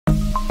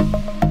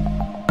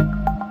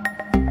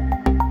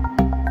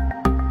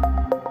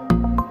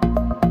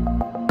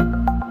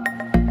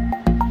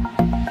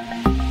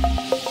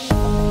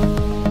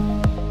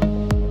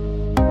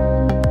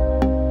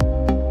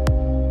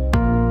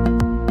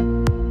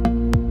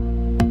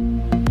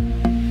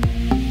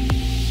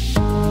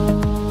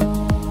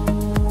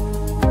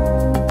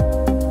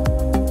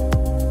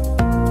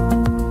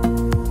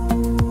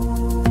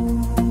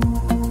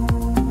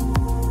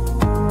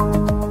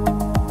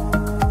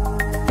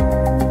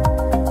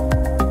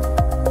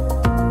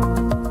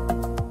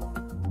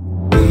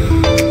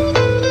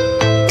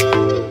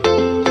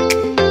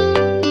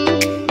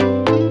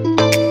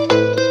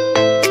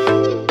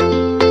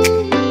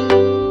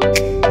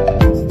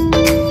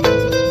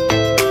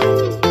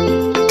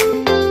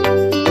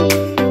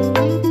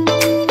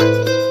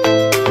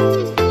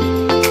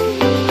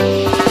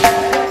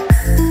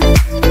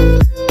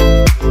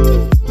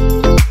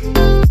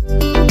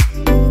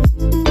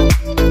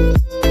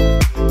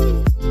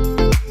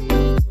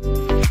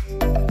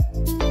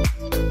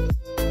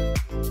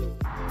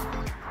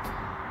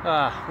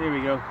Here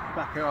we go,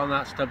 back out on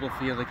that stubble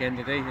field again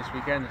today, this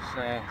weekend. It's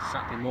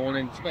Saturday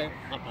morning, it's about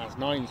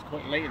 9:30, it's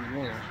quite late in the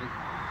morning actually.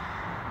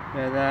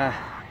 But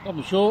got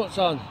my shorts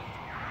on.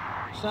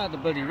 It started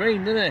to bloody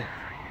rain, didn't it?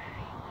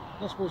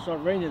 Not supposed to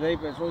have rain today,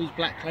 but all these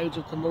black clouds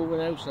have come over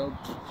now, so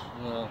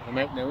I'm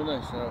out now, aren't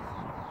I? So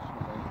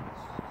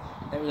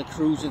out with a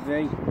kruzer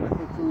today,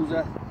 makro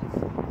kruzer,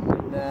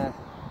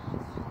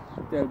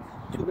 and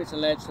two bits of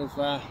lead so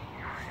far.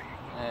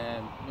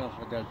 Not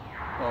for dug.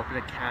 Oh, a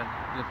bit of can, a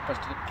bit of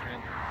busted up can.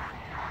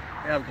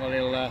 Yeah, I've got a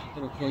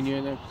little coin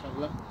here now, let's have a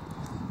look.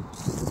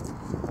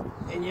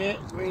 In here,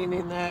 bringing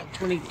in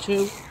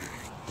 22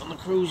 on the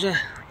kruzer.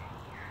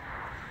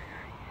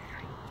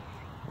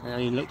 Now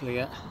you look like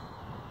that.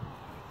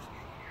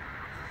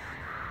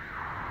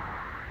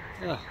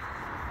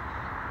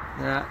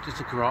 Yeah,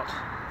 just a grot.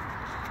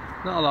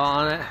 Not a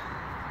lot on it.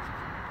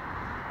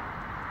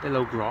 A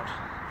little grot.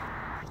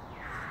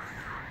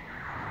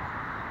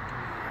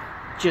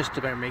 Just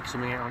about make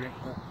something out on it,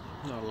 but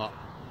not a lot.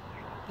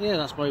 Yeah,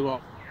 that's my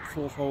what,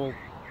 4th hole.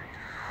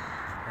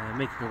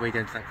 Making my way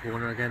down to that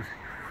corner again.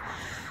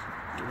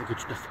 Getting the good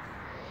stuff.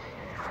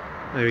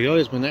 There we go,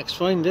 there's my next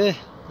find there.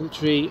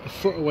 Literally a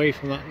foot away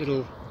from that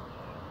little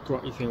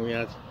grotty thing we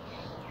had.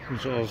 Some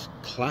sort of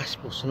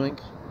clasp or something.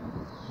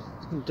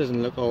 It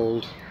doesn't look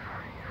old.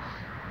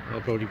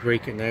 I'll probably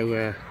break it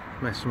now,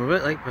 messing with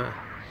it, like, but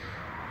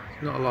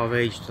not a lot of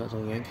age to that, I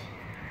don't think.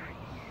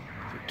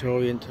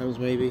 Victorian times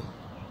maybe.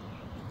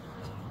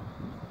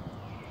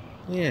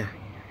 Yeah,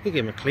 we'll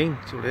give him a clean,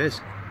 see what it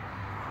is.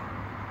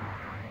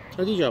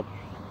 Tidy job.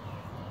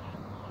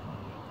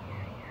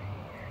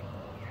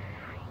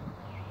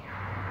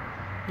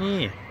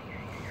 Yeah.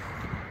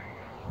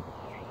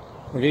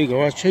 Well, there you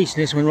go, I was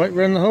chasing this one right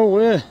round the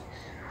hole, yeah.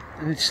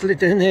 And it slid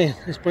down there,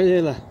 this by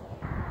there.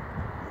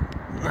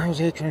 I was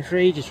here trying for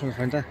ages trying to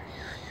find that.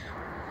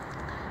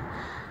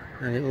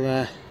 A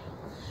little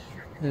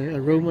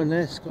aroma in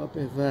there, it's got a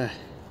bit of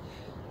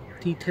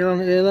detail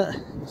on it there, look.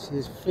 You can see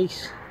his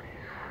face.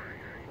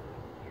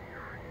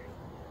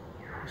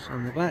 What's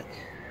on the back?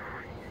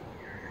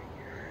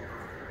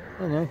 I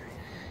don't know.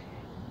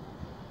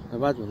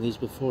 I've had one of these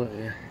before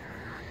here.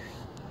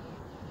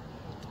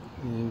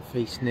 And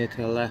face near to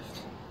the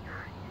left.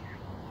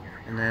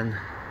 And then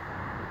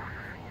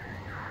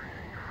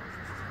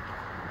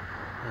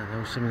I don't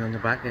know, something on the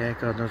back there,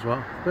 God knows what.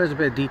 But there's a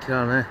bit of detail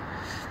on there.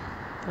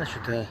 That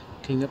should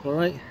clean up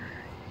alright.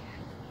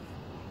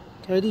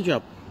 Tidy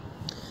job.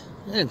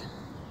 And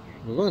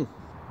move on.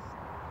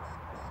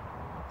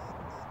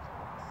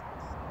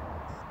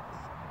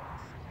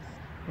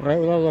 Right,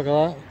 we'll have a look at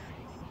that.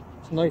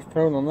 It's a nice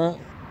tone on that.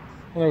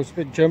 I know it's a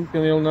bit jumpy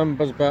on the old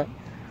numbers, but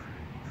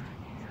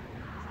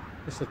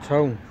it's a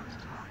tone.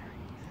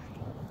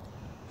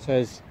 It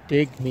says,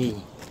 dig me.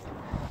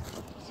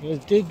 It says,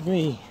 dig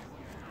me.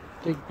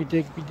 Dig me,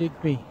 dig me,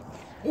 dig me.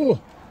 Oh!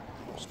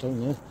 Stone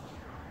there.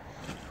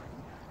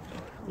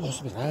 Oh, it's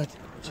a bit hard.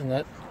 It's in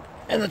that.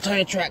 And the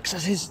tyre tracks,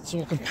 that's his. It's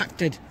all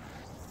compacted.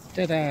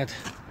 Dead hard.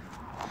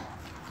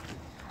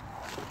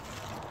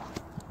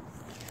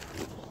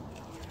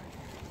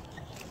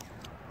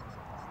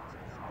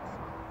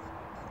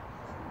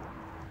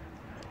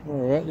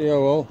 Alright, the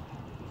OL.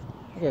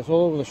 Okay, it's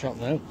all over the shop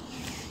now.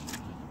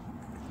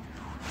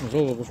 It was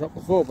all over the shop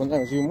before, but now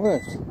it's even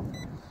worse.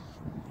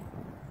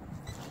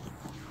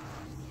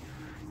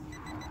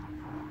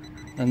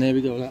 And there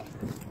we go, that.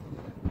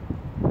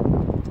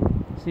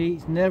 See,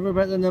 it's never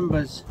about the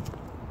numbers.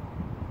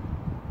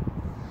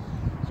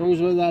 It's always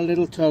about that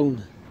little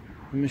tone.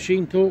 The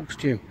machine talks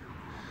to you.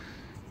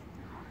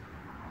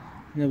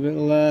 And a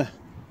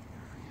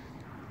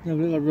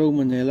little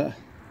aroma in there, look.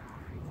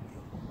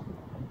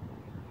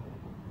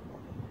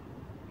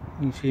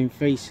 You can see him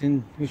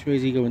facing, which way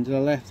is he going? To the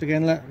left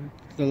again, look,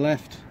 to the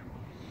left.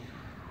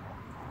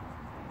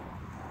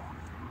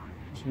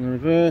 Something in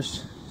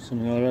reverse,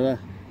 something or other.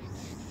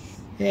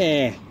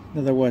 Yeah,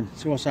 another one.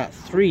 So what's that,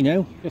 3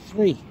 now? Got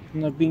 3.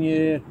 And I've been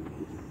here,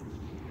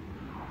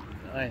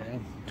 I don't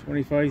know,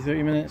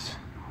 25-30 minutes.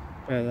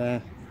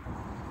 But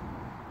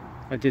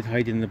I did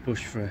hide in the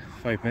bush for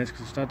 5 minutes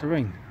because it started to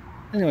rain.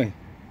 Anyway,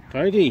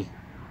 tidy.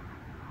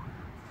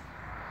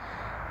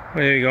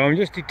 Well, there you go, I'm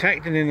just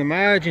detecting in the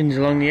margins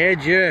along the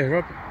edge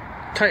here,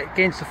 tight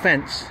against the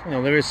fence. You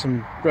know, there is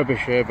some rubbish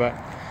here, but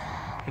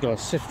you've got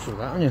to sift through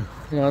that, haven't you?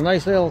 You know, a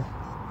nice little,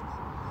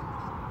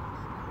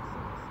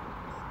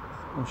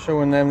 I'm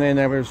showing them there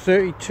now, but it was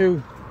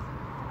 32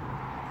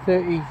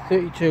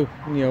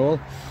 in the hole.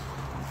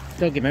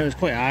 Dug him out, it was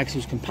quite hard because he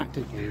was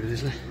compacted. There it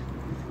is. There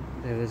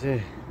it is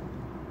there.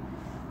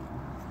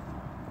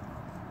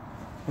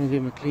 I'm going to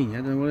give him a clean, I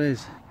don't know what it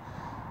is.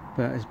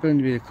 But it's bound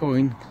to be a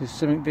coin, because there's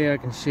something there I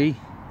can see.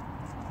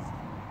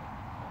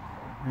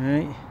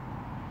 Right.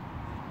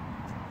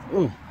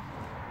 Oh.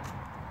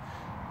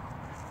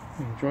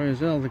 Dry as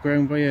well, the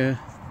ground by here.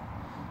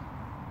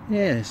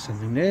 Yeah, there's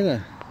something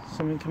there.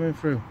 Something coming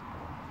through.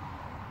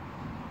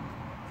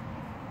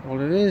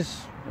 What it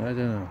is, I don't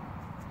know.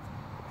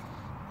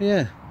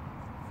 Yeah.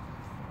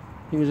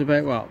 He was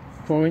about, what,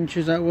 4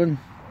 inches, that one?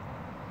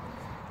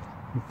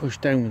 and push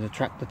down with the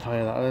tractor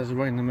tyre. That is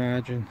right in the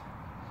margin.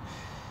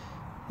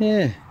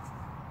 Yeah,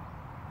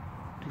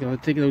 you gotta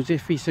take those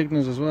iffy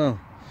signals as well.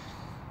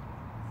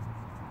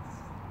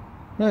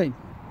 Right,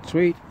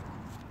 sweet.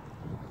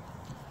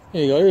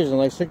 Here you go, here's a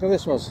nice signal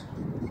this was.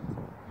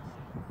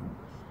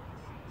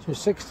 She was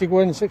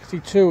 61,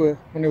 62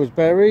 when it was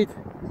buried.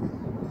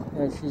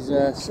 Now she's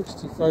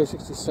 65,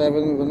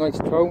 67 with a nice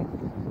tone.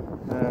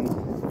 And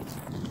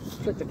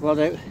flick the cloud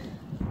out.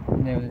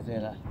 Now it's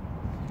there.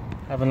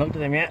 Haven't looked at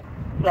them yet.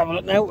 We'll have a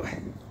look now.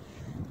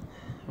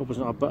 Hope it's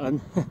not a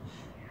button.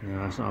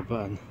 No, it's not a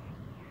button.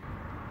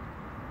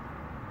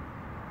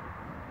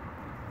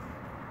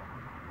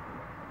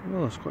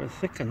 Oh, it's quite a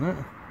thick one, that.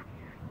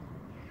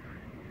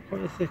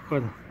 Quite a thick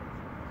one.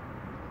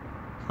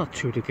 It's not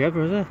two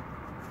together, is it?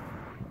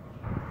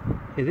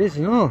 It is,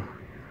 no.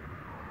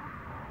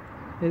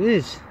 It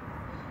is.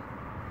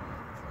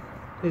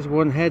 There's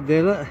one head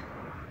there, look.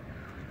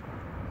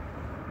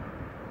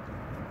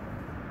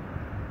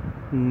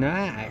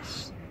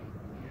 Nice.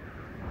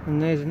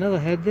 And there's another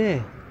head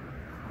there.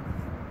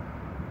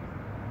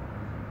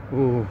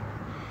 Oh,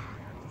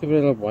 give it a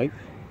little wipe.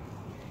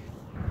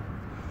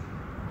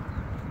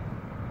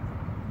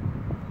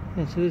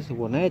 Yeah, so there's the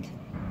one head.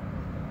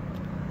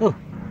 Oh,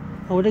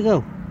 where'd it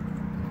go?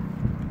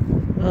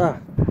 Ah.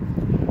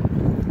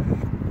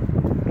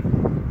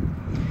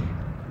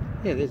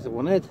 Yeah, there's the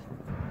one head.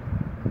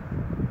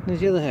 There's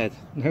the other head.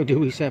 Now do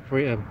we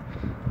separate them?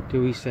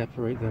 Do we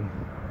separate them?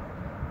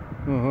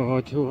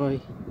 Oh, do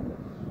I?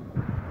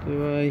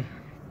 Do I?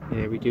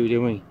 Yeah, we do,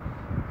 don't we?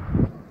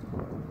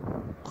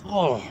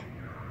 Oh!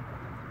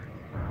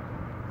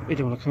 They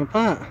don't want to come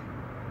apart.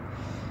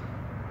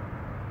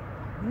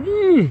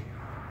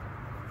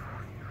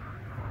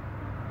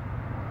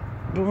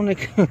 Don't want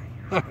to come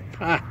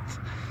apart.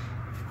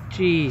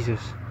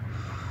 Jesus.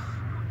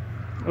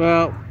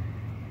 Well.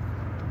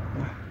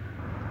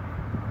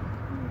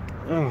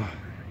 Oh.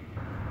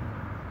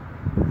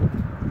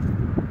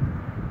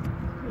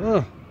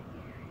 Oh.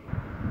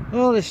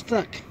 Oh, they're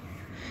stuck.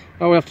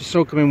 Oh, we'll have to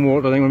soak them in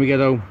water, I think, when we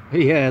get home.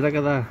 Yeah, look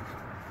at that.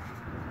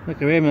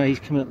 Look at him, he's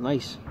coming up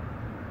nice.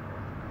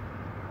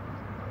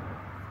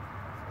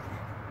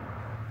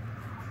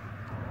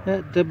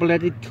 That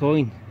double-headed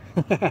coin.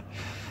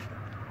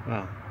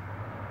 Well,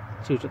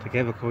 two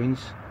together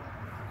coins.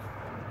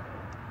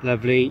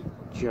 Lovely,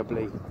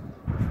 jubbly.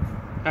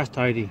 That's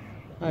tidy.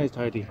 That is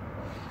tidy.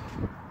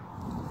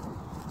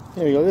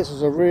 There we go, this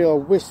is a real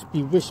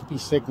wispy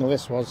signal,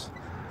 this was.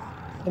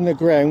 In the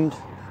ground,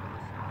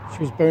 she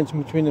was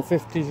bouncing between the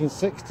 50s and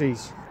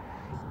 60s.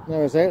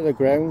 Now it's out of the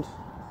ground,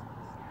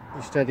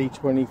 you steady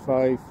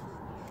 25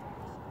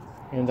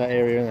 in that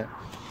area, isn't it?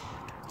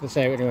 That's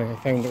out anyway, I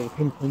found it with a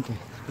pinpointer.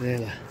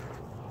 There.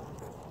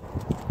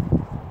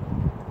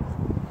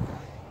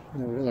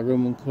 And a little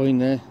Roman coin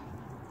there.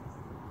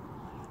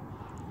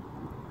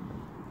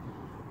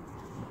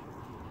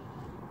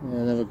 Yeah,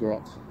 another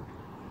grot.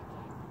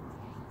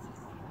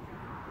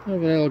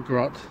 Another little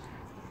grot.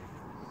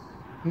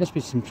 Must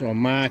be some sort of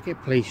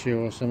marketplace here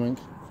or something.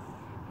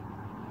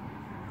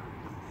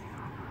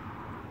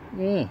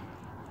 Yeah,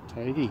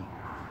 tidy.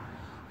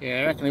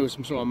 Yeah, I reckon there was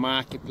some sort of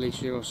marketplace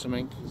here or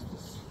something.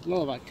 There's a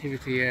lot of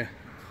activity here.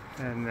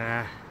 And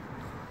I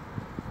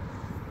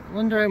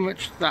wonder how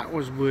much that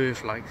was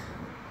worth, like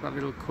that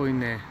little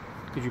coin there.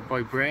 Could you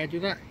buy bread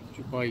with that? Could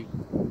you buy a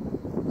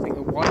thing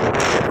of wine?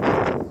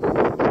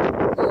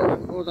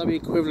 What would that be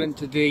equivalent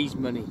to today's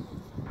money?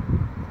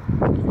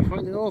 You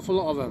find an awful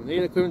lot of them.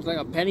 They're equivalent to like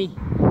a penny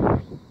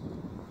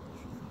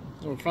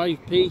or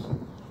 5p.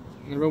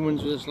 And the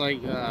Romans were just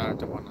like, I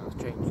don't want that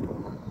change.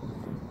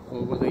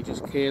 Or were they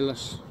just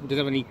careless? Did they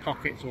have any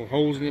pockets or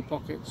holes in their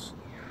pockets?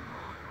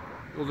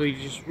 Or were they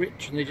just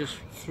rich and they just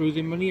threw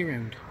their money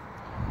around?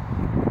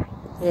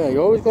 Yeah,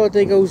 you always got to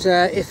dig those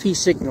iffy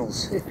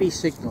signals. Iffy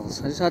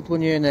signals. I just had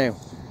one here now.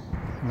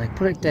 And I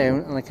put it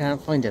down and I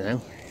can't find it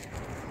now.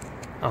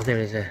 Oh, there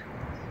it is there.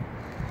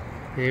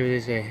 There it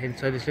is there.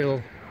 Inside this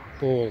little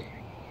ball.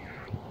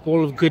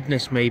 Ball of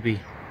goodness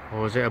maybe.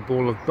 Or is it a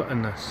ball of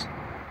butterness?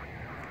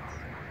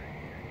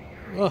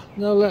 Oh,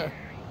 no, look.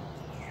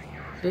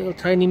 Little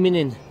tiny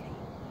minin.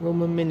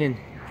 Roman minin.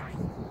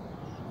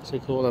 What's they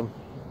call them?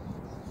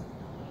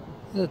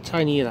 Look how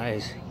tiny that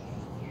is.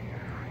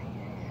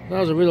 That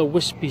was a real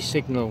wispy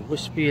signal.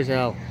 Wispy as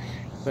hell.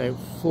 About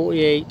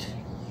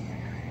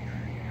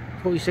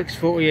 46,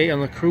 48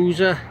 on the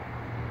kruzer.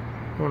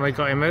 When I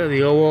got him out of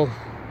the oil,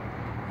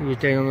 he was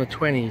down on the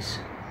 20s.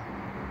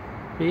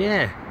 But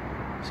yeah,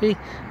 see,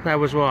 that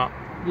was what?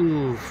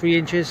 Ooh, 3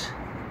 inches.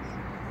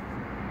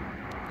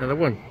 Another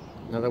one.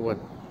 Another one.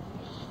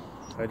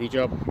 Tidy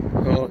job.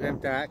 Oh, look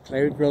at that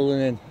cloud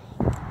rolling in.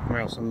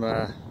 Well, some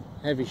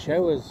heavy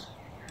showers.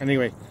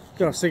 Anyway,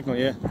 got a signal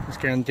here. Let's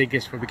go and dig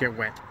this before we get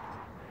wet.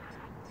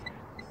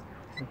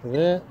 Look at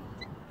there.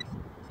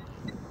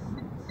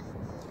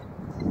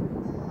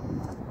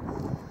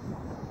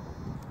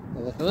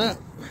 Look at that.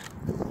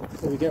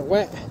 Before we get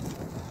wet.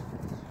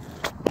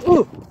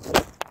 Ooh!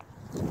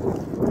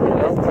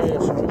 There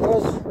it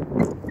was.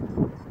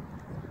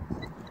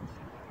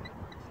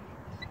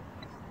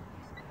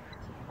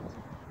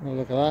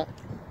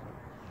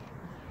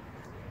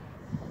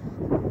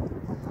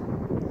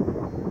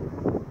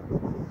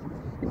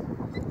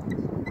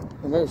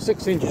 about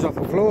 6 inches off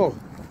the floor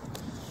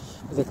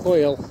with a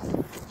coil.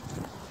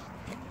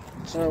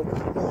 So,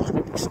 oh, it's a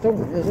big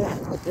stone, is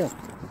it? Look here.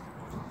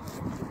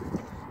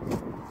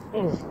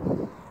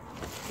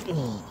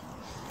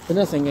 But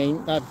nothing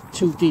ain't that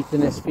too deep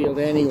in this field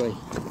anyway.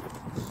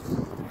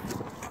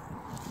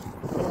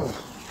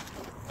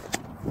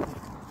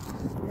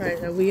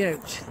 Right, are we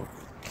out?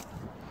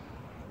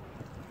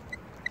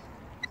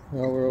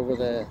 Now we're over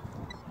there.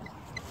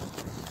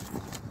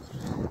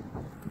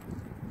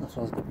 That's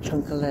a big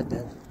chunk of lead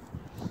then.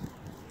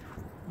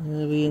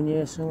 Are we in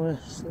here somewhere?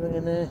 Something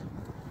in there?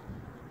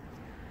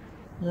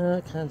 No,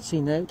 I can't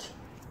see now.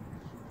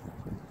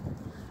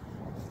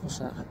 What's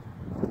that?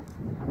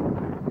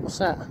 What's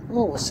that?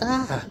 Oh, what's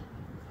that?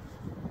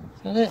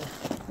 Is that it?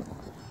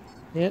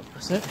 Yep,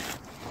 that's it.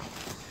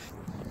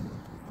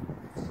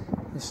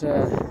 It's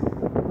oh,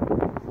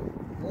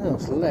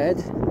 it's lead.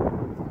 It's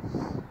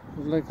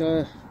like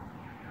a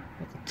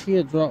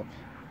teardrop.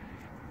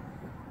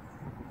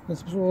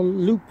 There's a little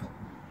loop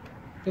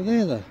to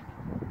there.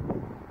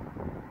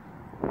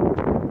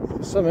 It's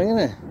for something, isn't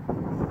it?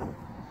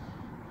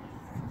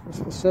 It's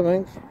for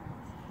something.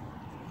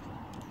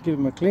 Give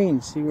him a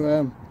clean, see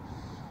where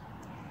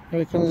how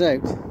it comes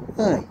out.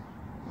 Aye.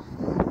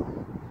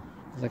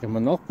 It's like a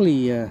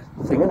Monopoly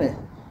thing, isn't it?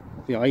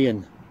 The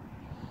iron.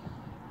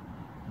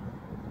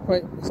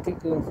 Right, let's keep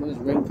going for this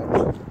rain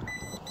comes.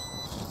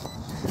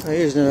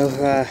 Here's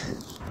another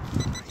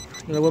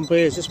one by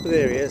here, just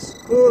there he is.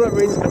 Oh, that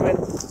rain's coming.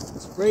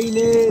 It's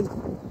raining.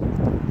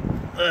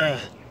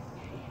 There's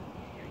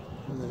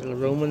a little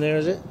Roman there,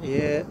 is it?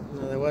 Yeah,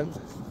 another one.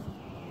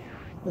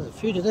 There's a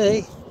few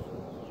today.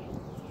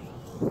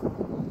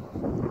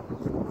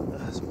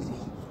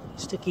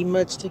 Sticky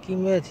mud, sticky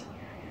mud.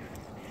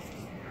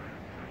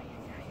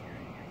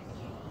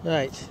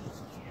 Right,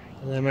 I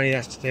don't know how many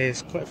that's today,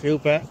 there's quite a few,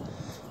 but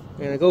I'm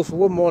going to go for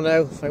one more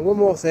now, find one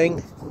more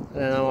thing, and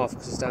then I'm off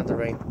because it's starting to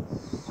rain.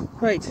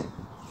 Right,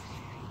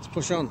 let's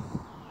push on.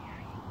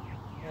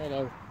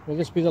 Hello, will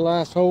this be the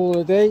last hole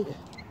of the day?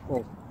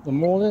 Well, the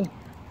morning?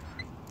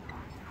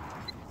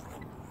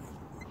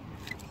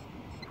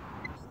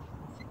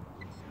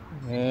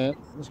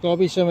 There's got to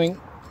be something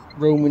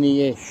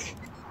Romany-ish.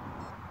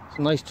 It's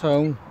a nice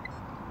tone.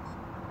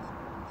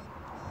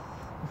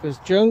 If it's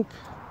junk,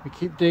 we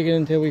keep digging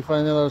until we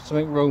find out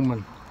something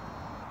Roman.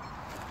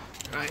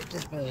 Right,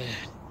 just by there.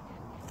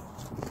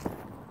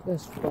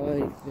 Just by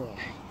there.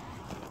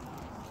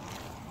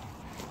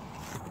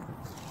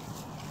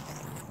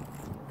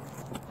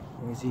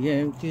 Is he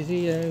out? Is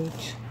he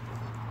out?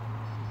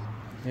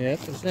 Yep,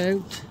 it's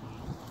out.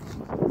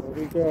 What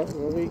we got?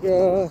 What we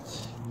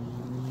got?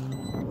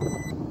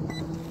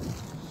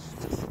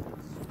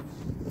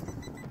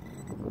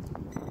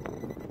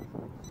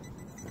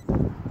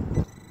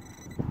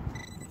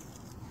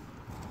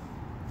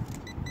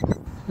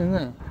 In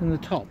that, in the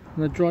top,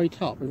 in the dry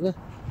top, is it?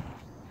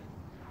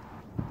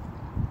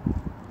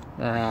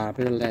 Ah, a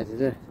bit of lead,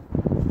 is it?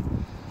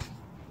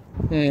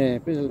 Yeah, a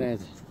bit of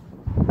lead.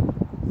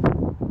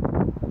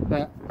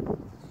 But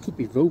it could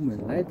be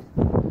Roman lead.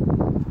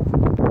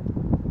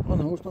 Oh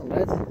no, it's not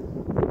lead.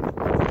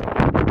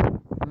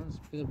 That's a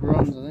bit of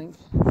bronze, I think.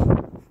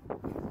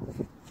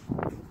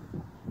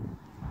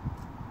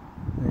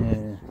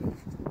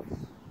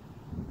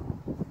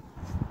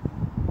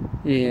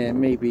 Yeah,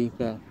 maybe,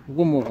 but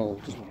one more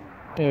hole.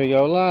 There we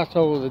go, last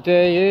hole of the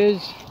day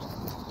is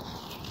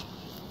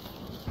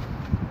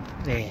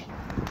there.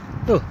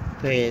 Oh,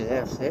 there,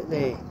 that's it,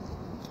 there.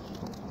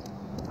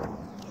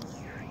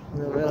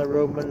 The little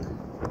Roman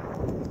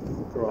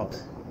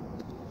grot.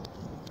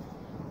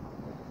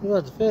 We've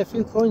had a fair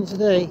few coins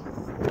today.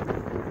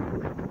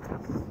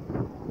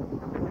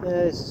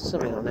 There's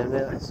something on him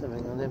there,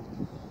 something on him.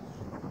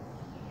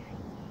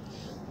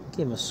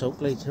 Give him a soak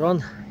later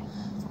on.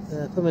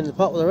 Put them in the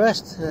pot with the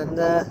rest, and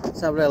let's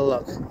have a little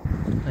look.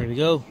 There we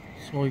go.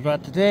 That's what we've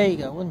had today. You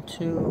got 1,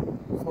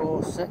 2,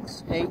 4,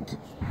 6, 8,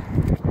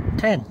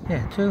 10.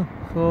 Yeah, 2,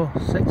 4,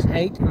 6,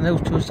 8, and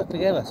those two are stuck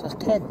together. So that's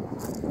 10.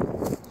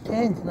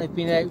 10. And they've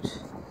been out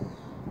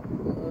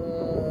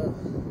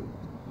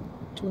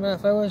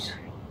 2.5 hours,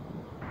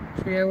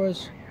 3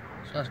 hours.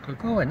 So that's good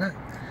going.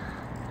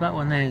 That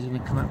one there is going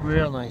to come up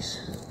real nice.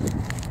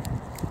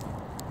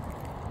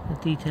 The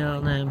detail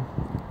on them.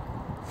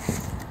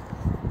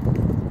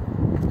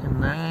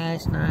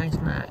 Nice, nice,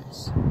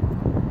 nice.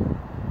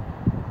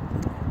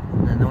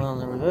 And then the one on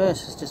the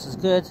reverse is just as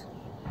good.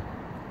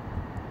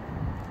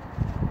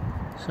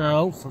 So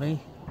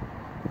hopefully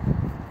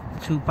the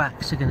two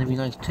backs are going to be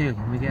nice too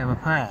when we get them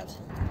apart.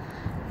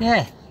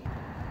 Yeah.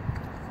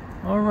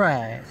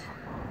 Alright.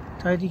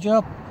 Tidy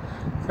job.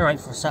 Alright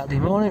for a Saturday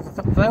morning for a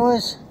couple of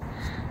hours.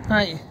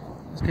 Right,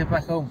 let's get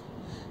back home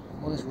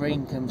before this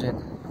rain comes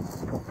in.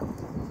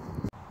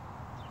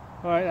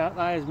 Alright,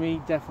 that is me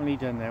definitely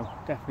done now.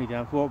 Definitely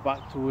done. I've walked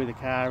back to where the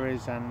car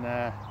is and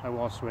I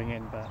was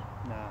swinging, but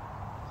nah.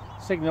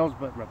 Signals,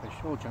 but rubbish.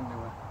 All junk they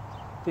were.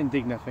 Didn't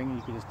dig nothing,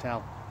 you could just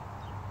tell.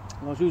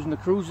 I was using the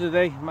kruzer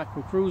today,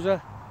 makro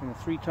kruzer, in a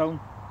 3-tone.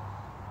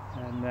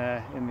 and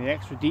in the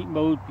extra deep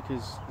mode,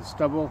 because the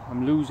stubble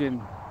I'm losing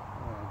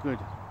a good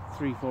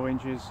 3-4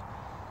 inches,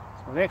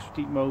 so the extra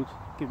deep mode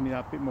gives me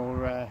that bit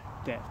more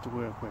depth to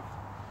work with.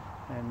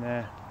 And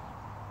I'm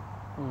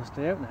going to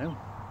stay out now.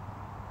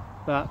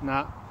 But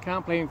nah,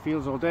 can't play in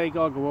fields all day,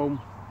 gotta go home,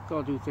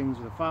 gotta do things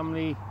with the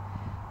family,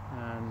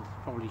 and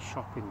probably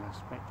shopping, I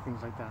expect,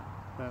 things like that.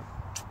 But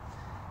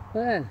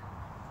then,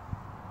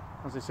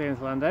 as they say in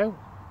Landau,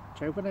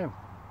 ciao for now.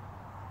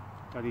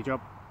 Tidy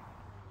job.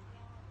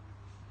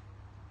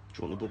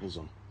 Do you want the bubbles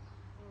on?